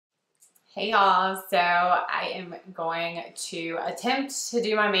Hey y'all, so I am going to attempt to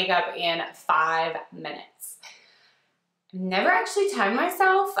do my makeup in 5 minutes. Never actually timed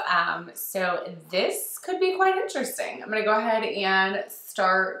myself, so this could be quite interesting. I'm gonna go ahead and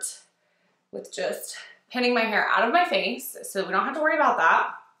start with just pinning my hair out of my face so we don't have to worry about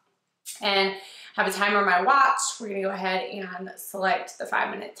that. And have a timer on my watch. We're gonna go ahead and select the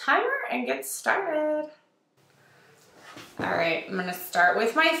 5-minute timer and get started. All right, I'm gonna start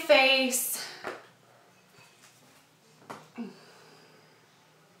with my face.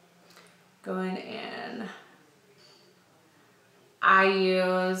 Going in. I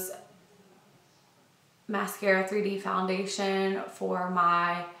use Mascara 3D foundation for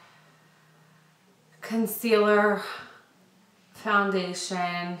my concealer,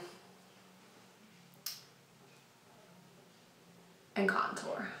 foundation, and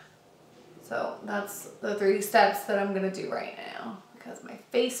contour. So that's the 3 steps that I'm gonna do right now because my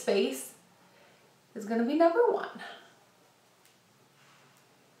face is gonna be number 1.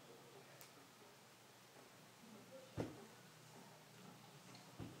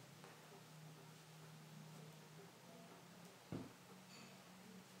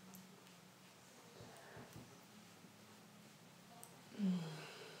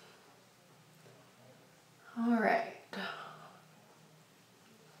 All right.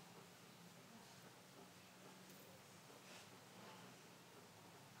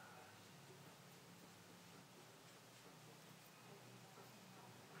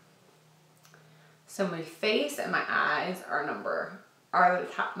 So my face and my eyes are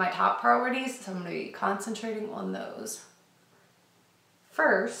my top priorities, so I'm going to be concentrating on those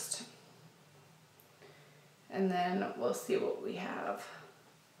first, and then we'll see what we have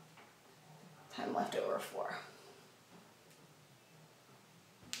time left over for.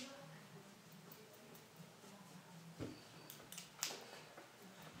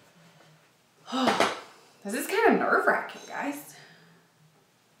 Oh, this is kind of nerve-wracking, guys.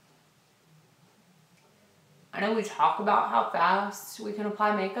 I know we talk about how fast we can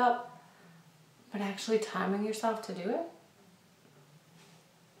apply makeup, but actually timing yourself to do it,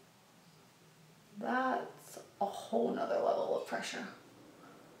 that's a whole nother level of pressure.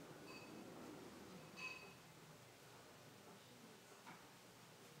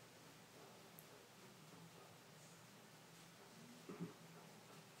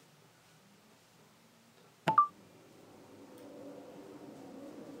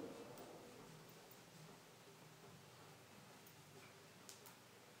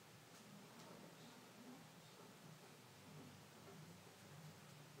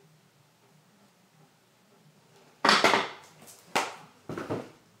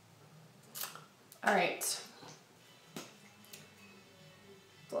 All right,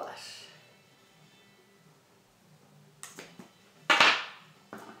 blush.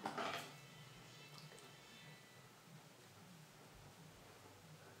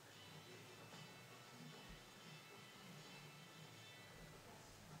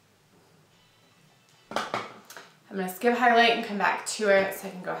 I'm gonna skip highlight and come back to it so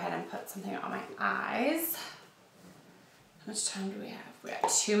I can go ahead and put something on my eyes. How much time do we have? We got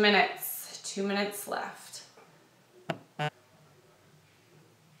 2 minutes. 2 minutes left. I'm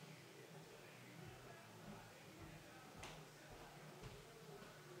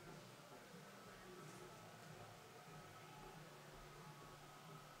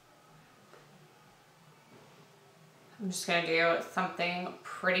just gonna do something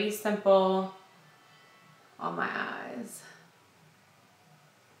pretty simple on my eyes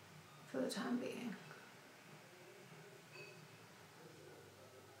for the time being.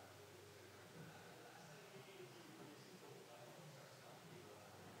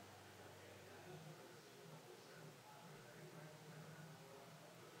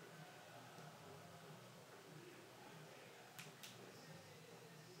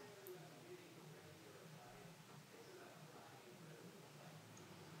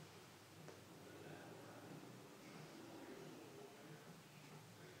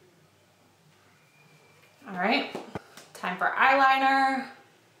 All right, time for eyeliner.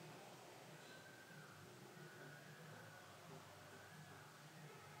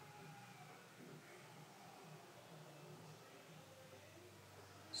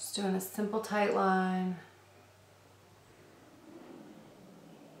 Just doing a simple tight line.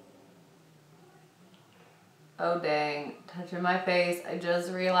 Oh dang, touching my face. I just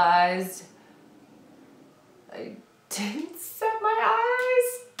realized I didn't set my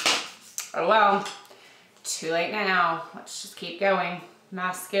eyes. Oh well. Too late now. Let's just keep going.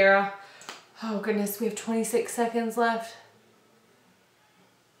 Mascara. Oh goodness, we have 26 seconds left.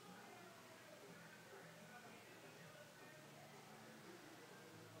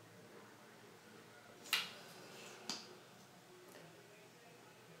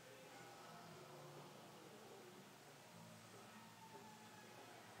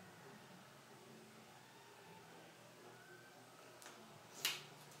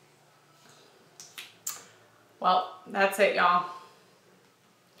 Well, that's it, y'all.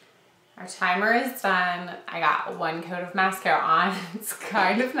 Our timer is done. I got one coat of mascara on. It's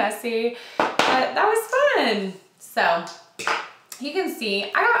kind of messy, but that was fun. So you can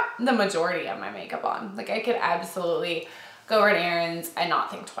see I got the majority of my makeup on. Like, I could absolutely go run errands and not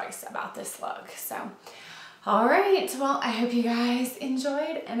think twice about this look. So, all right. Well, I hope you guys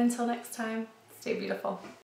enjoyed, and until next time, stay beautiful.